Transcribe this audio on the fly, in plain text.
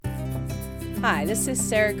Hi, this is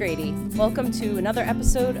Sarah Grady. Welcome to another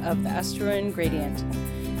episode of the Estuarine Gradient.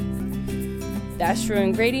 The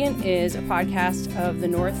Estuarine Gradient is a podcast of the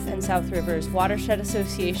North and South Rivers Watershed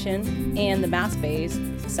Association and the Mass Bay's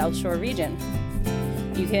South Shore region.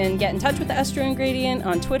 You can get in touch with the Estuarine Gradient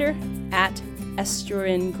on Twitter at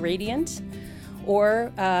Estuarine Gradient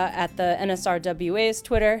or at the NSRWA's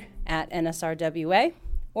Twitter at NSRWA.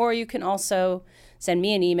 Or you can also send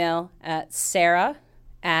me an email at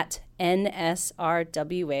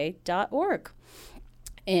sarah@nsrwa.org.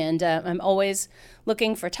 And I'm always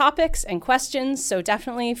looking for topics and questions, so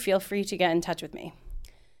definitely feel free to get in touch with me.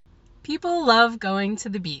 People love going to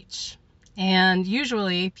the beach, and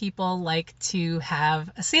usually people like to have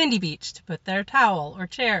a sandy beach to put their towel or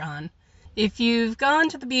chair on. If you've gone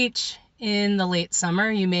to the beach in the late summer,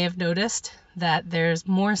 you may have noticed that there's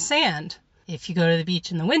more sand. If you go to the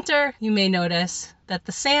beach in the winter, you may notice that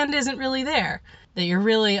the sand isn't really there, that you're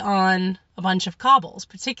really on a bunch of cobbles,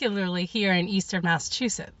 particularly here in eastern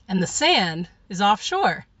Massachusetts. And the sand is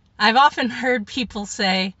offshore. I've often heard people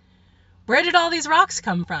say, "Where did all these rocks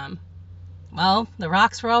come from?" Well, the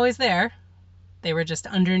rocks were always there. They were just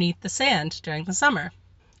underneath the sand during the summer.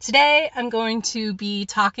 Today, I'm going to be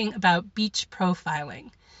talking about beach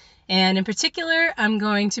profiling. And in particular, I'm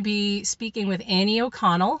going to be speaking with Annie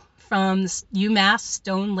O'Connell from UMass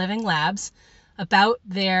Stone Living Labs about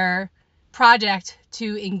their project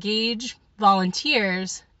to engage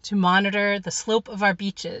volunteers to monitor the slope of our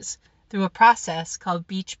beaches through a process called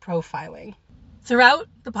beach profiling. Throughout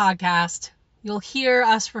the podcast, you'll hear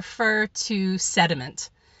us refer to sediment.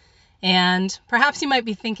 And perhaps you might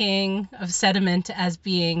be thinking of sediment as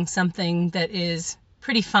being something that is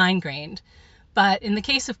pretty fine-grained. But in the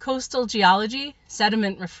case of coastal geology,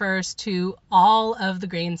 sediment refers to all of the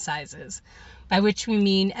grain sizes, by which we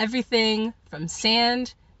mean everything from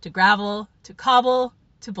sand to gravel to cobble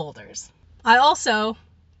to boulders. I also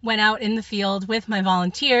went out in the field with my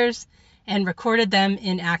volunteers and recorded them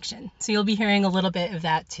in action. So you'll be hearing a little bit of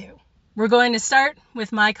that too. We're going to start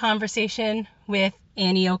with my conversation with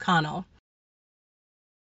Annie O'Connell.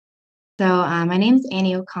 So my name is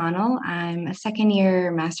Annie O'Connell. I'm a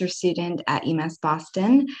second-year master's student at UMass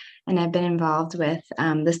Boston, and I've been involved with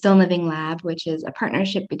the Stone Living Lab, which is a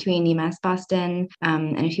partnership between UMass Boston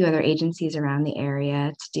and a few other agencies around the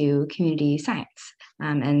area to do community science.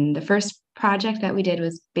 And the first project that we did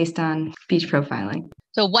was based on beach profiling.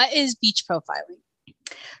 So what is beach profiling?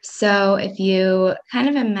 So if you kind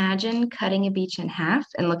of imagine cutting a beach in half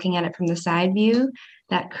and looking at it from the side view,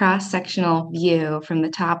 that cross-sectional view from the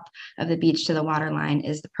top of the beach to the waterline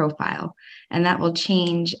is the profile. And that will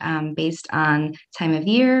change based on time of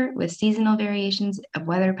year with seasonal variations of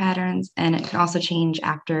weather patterns. And it can also change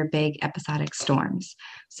after big episodic storms.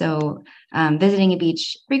 So visiting a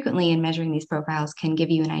beach frequently and measuring these profiles can give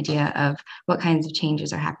you an idea of what kinds of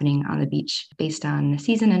changes are happening on the beach based on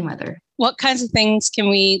season and weather. What kinds of things can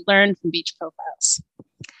we learn from beach profiles?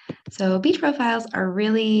 So beach profiles are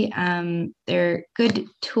really, they're good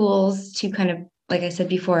tools to kind of, like I said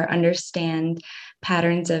before, understand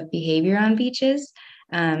patterns of behavior on beaches.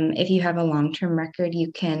 If you have a long-term record,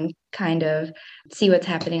 you can kind of see what's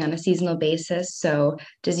happening on a seasonal basis. So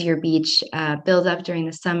does your beach build up during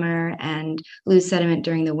the summer and lose sediment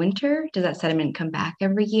during the winter? Does that sediment come back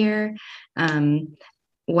every year?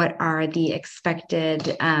 What are the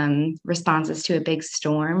expected responses to a big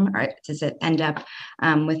storm? Or does it end up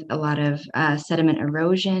with a lot of sediment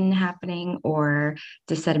erosion happening, or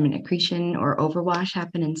does sediment accretion or overwash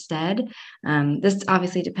happen instead? This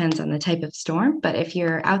obviously depends on the type of storm, but if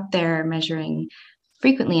you're out there measuring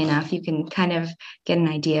frequently enough, you can kind of get an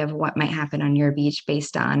idea of what might happen on your beach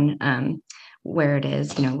based on where it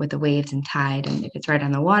is, with the waves and tide, and if it's right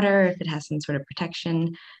on the water, if it has some sort of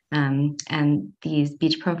protection. And these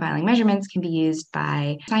beach profiling measurements can be used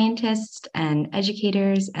by scientists and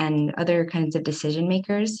educators and other kinds of decision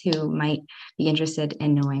makers who might be interested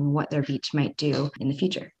in knowing what their beach might do in the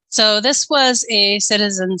future. So this was a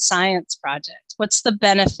citizen science project. What's the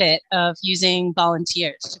benefit of using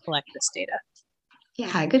volunteers to collect this data?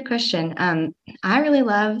 Yeah, good question. I really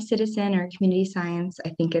love citizen or community science. I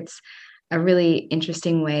think it's a really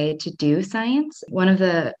interesting way to do science. One of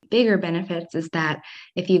the bigger benefits is that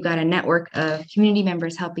if you've got a network of community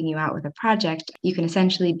members helping you out with a project, you can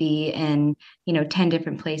essentially be in, 10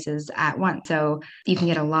 different places at once. So you can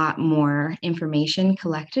get a lot more information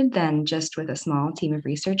collected than just with a small team of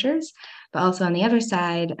researchers. But also on the other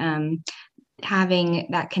side, having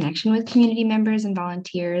that connection with community members and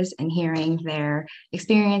volunteers and hearing their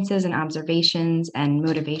experiences and observations and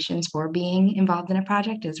motivations for being involved in a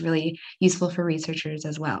project is really useful for researchers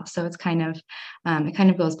as well. So it kind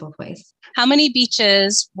of goes both ways. How many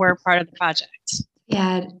beaches were part of the project? We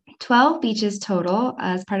had 12 beaches total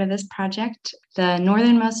as part of this project. The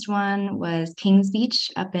northernmost one was Kings Beach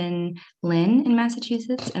up in Lynn in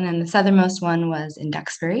Massachusetts, and then the southernmost one was in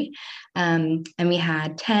Duxbury. And we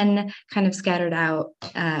had 10 kind of scattered out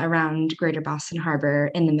around Greater Boston Harbor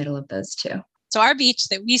in the middle of those two. So our beach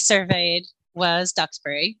that we surveyed was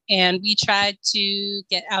Duxbury, and we tried to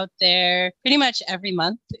get out there pretty much every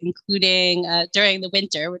month, including during the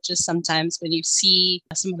winter, which is sometimes when you see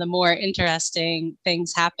some of the more interesting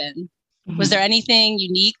things happen. Mm-hmm. Was there anything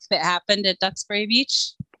unique that happened at Duxbury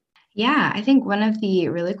Beach? Yeah, I think one of the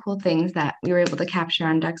really cool things that we were able to capture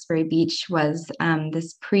on Duxbury Beach was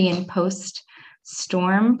this pre and post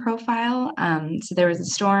storm profile. So there was a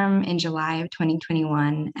storm in July of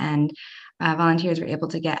 2021, and volunteers were able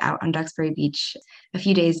to get out on Duxbury Beach a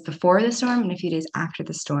few days before the storm and a few days after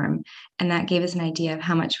the storm. And that gave us an idea of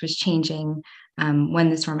how much was changing when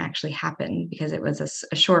the storm actually happened, because it was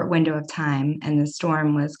a short window of time, and the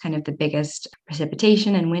storm was kind of the biggest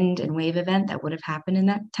precipitation and wind and wave event that would have happened in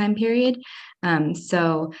that time period.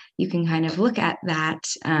 So you can kind of look at that,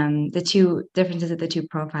 the two differences of the two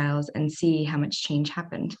profiles, and see how much change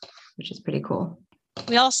happened, which is pretty cool.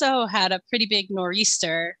 We also had a pretty big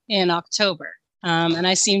nor'easter in October. And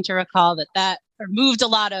I seem to recall that moved a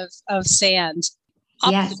lot of sand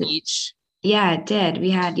up the beach. Yeah, it did. We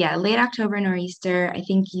had, late October nor'easter. I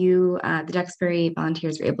think the Duxbury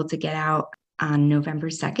volunteers were able to get out on November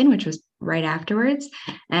 2nd, which was right afterwards.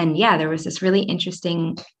 And yeah, there was this really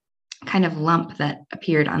interesting kind of lump that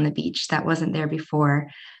appeared on the beach that wasn't there before.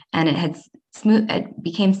 And it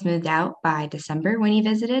became smoothed out by December when he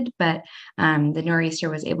visited, but the nor'easter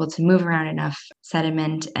was able to move around enough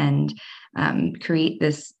sediment and create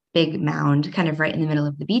this big mound kind of right in the middle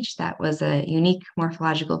of the beach. That was a unique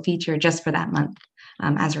morphological feature just for that month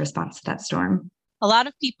as a response to that storm. A lot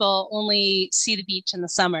of people only see the beach in the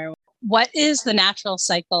summer. What is the natural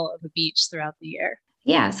cycle of a beach throughout the year?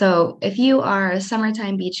 Yeah, so if you are a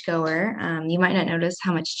summertime beach goer, you might not notice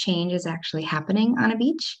how much change is actually happening on a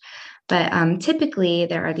beach. But typically,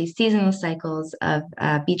 there are these seasonal cycles of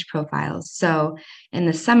beach profiles. So in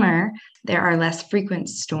the summer, there are less frequent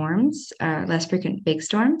storms, less frequent big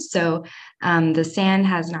storms. So the sand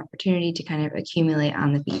has an opportunity to kind of accumulate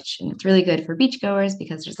on the beach. And it's really good for beachgoers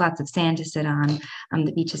because there's lots of sand to sit on.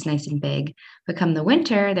 The beach is nice and big. But come the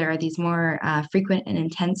winter, there are these more frequent and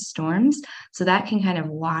intense storms. So that can kind of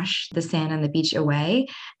wash the sand on the beach away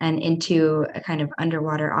and into a kind of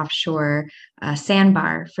underwater offshore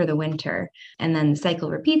sandbar for the winter. And then the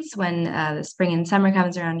cycle repeats when the spring and summer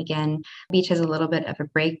comes around again. The beach has a little bit of a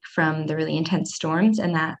break from the really intense storms,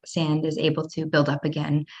 and that sand is able to build up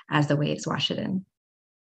again as the waves wash it in.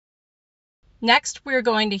 Next, we're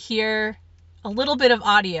going to hear a little bit of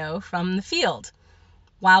audio from the field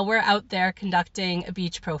while we're out there conducting a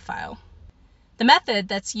beach profile. The method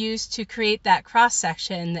that's used to create that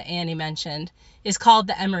cross-section that Annie mentioned is called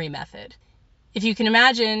the Emery method. If you can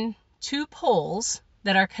imagine two poles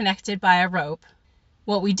that are connected by a rope,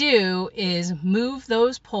 what we do is move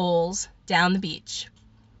those poles down the beach.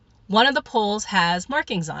 One of the poles has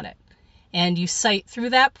markings on it, and you sight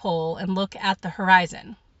through that pole and look at the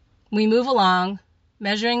horizon. We move along,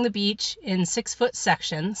 measuring the beach in 6-foot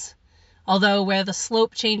sections, although where the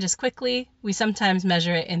slope changes quickly, we sometimes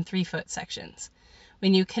measure it in 3-foot sections.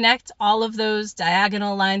 When you connect all of those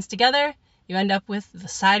diagonal lines together, you end up with the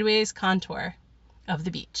sideways contour of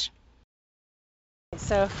the beach.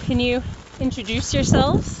 So, can you introduce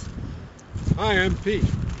yourselves? Hi, I'm Pete.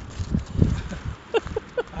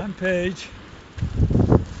 I'm Paige.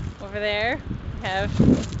 Over there, we have...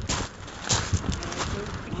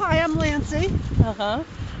 Hi, I'm Lancy. All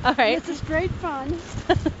right. This is great fun.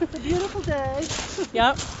 It's a beautiful day.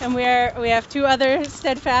 Yep, and we have two other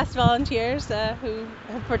steadfast volunteers who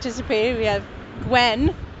have participated. We have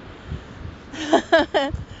Gwen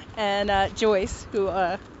and Joyce, who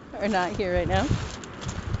are not here right now.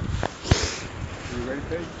 Are you ready,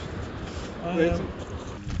 Paige?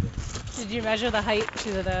 Did you measure the height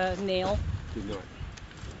to the nail? Did not.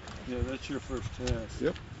 Yeah, that's your first test.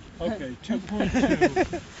 Yep. Okay,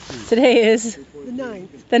 2.2. Today is The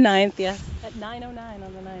 9th. the 9th, yes. At 9:09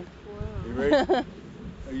 on the 9th. Wow. You ready?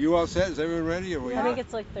 Are you all set? Is everyone ready? Or I think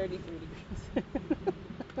it's like 33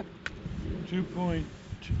 degrees. 2 feet.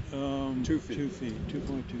 2 feet, 2.2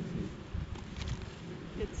 feet.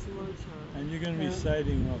 It's lunchtime. And you're going to be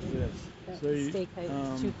sighting off this. So you, Stake height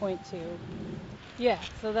is 2.2. Yeah,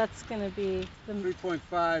 so that's going to be the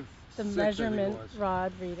 3.5. measurement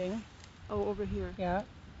rod reading. Oh, over here. Yeah.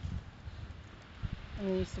 And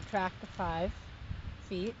then you subtract the 5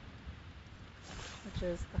 feet, which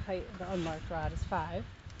is the height of the unmarked rod is 5.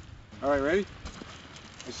 All right, ready?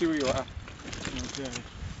 I see where you are. Okay.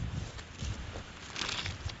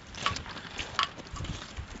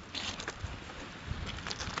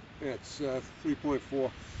 Yeah, it's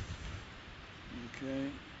 3.4. Okay.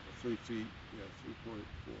 3 feet. Yeah, 3.4.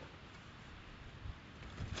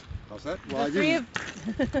 How's that? The Well, three I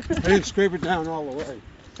didn't scrape it down all the way.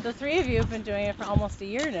 The 3 of you have been doing it for almost a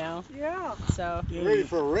year now. Yeah. So Yeah, Ready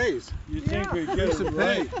for a raise. you think Yeah. we get Give it some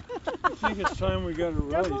right? pay. I think it's time we got it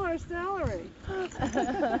right. Double our salary.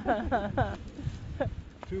 2.10.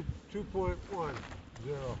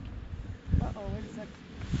 Uh-oh, wait a second.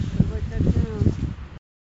 Write that down.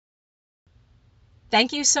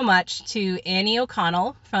 Thank you so much to Annie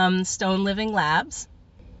O'Connell from Stone Living Labs,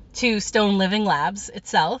 to Stone Living Labs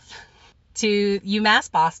itself, to UMass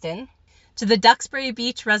Boston, to the Duxbury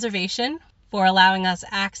Beach Reservation for allowing us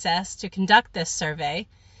access to conduct this survey.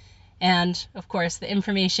 And of course, the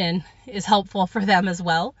information is helpful for them as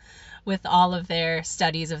well with all of their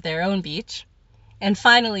studies of their own beach. And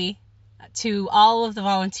finally, to all of the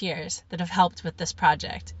volunteers that have helped with this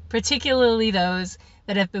project, particularly those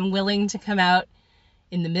that have been willing to come out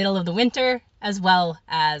in the middle of the winter as well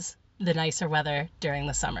as the nicer weather during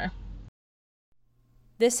the summer.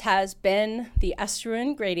 this has been the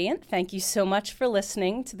Estuarine Gradient. Thank you so much for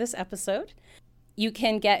listening to this episode. You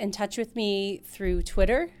can get in touch with me through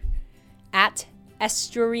Twitter at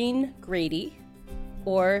Estuarine Grady,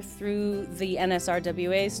 or through the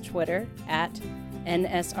NSRWA's Twitter at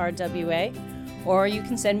NSRWA, or you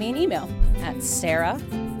can send me an email at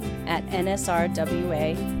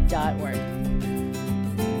sarah@nsrwa.org.